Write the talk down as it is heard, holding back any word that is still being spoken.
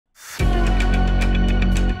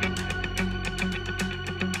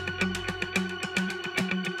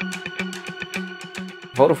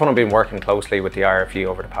Vodafone have been working closely with the IRFU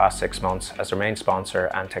over the past 6 months as their main sponsor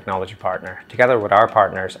and technology partner. Together with our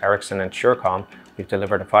partners Ericsson and Surecom, we've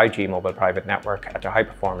delivered a 5G mobile private network at their high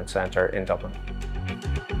performance centre in Dublin.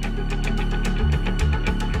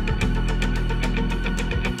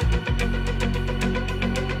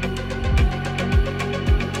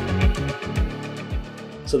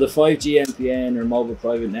 So the 5G MPN or mobile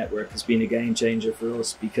private network has been a game changer for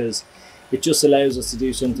us because it just allows us to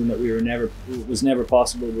do something that was never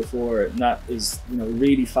possible before, and that is,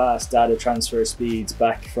 really fast data transfer speeds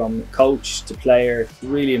back from coach to player.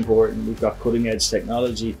 Really important. We've got cutting edge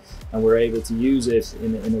technology and we're able to use it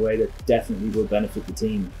in a way that definitely will benefit the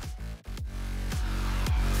team.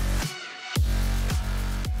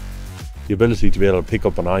 The ability to be able to pick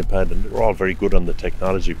up an iPad, and we're all very good on the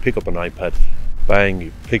technology, pick up an iPad, bang,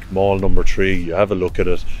 you pick mall number 3, you have a look at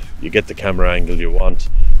it, you get the camera angle you want,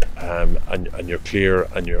 and you're clear,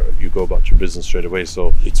 and you go about your business straight away.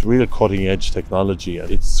 So it's real cutting edge technology,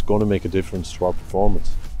 and it's going to make a difference to our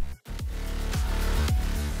performance.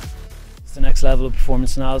 It's the next level of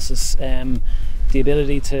performance analysis. The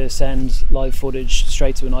ability to send live footage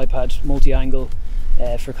straight to an iPad, multi-angle,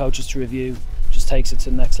 for coaches to review, just takes it to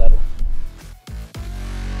the next level.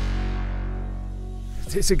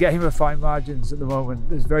 It's a game of fine margins at the moment.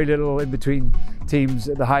 There's very little in between teams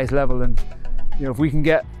at the highest level, and if we can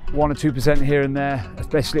get 1 or 2% here and there,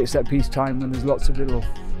 especially at set piece time when there's lots of little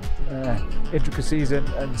intricacies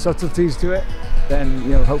and subtleties to it,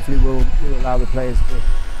 then hopefully we'll allow the players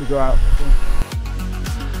to go out.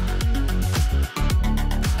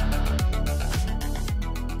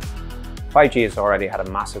 5G has already had a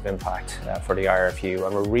massive impact for the IRFU,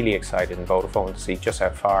 and we're really excited in Vodafone to see just how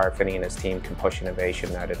far Vinny and his team can push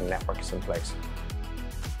innovation now that the network is in place.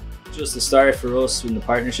 Just the start for us in the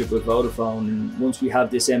partnership with Vodafone, and once we have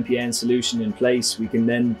this MPN solution in place, we can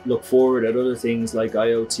then look forward at other things like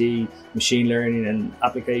IoT, machine learning and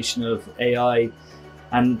application of AI.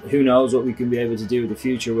 And who knows what we can be able to do in the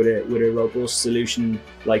future with a robust solution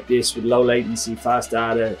like this, with low latency, fast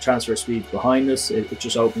data, transfer speeds behind us. It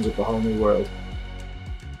just opens up a whole new world.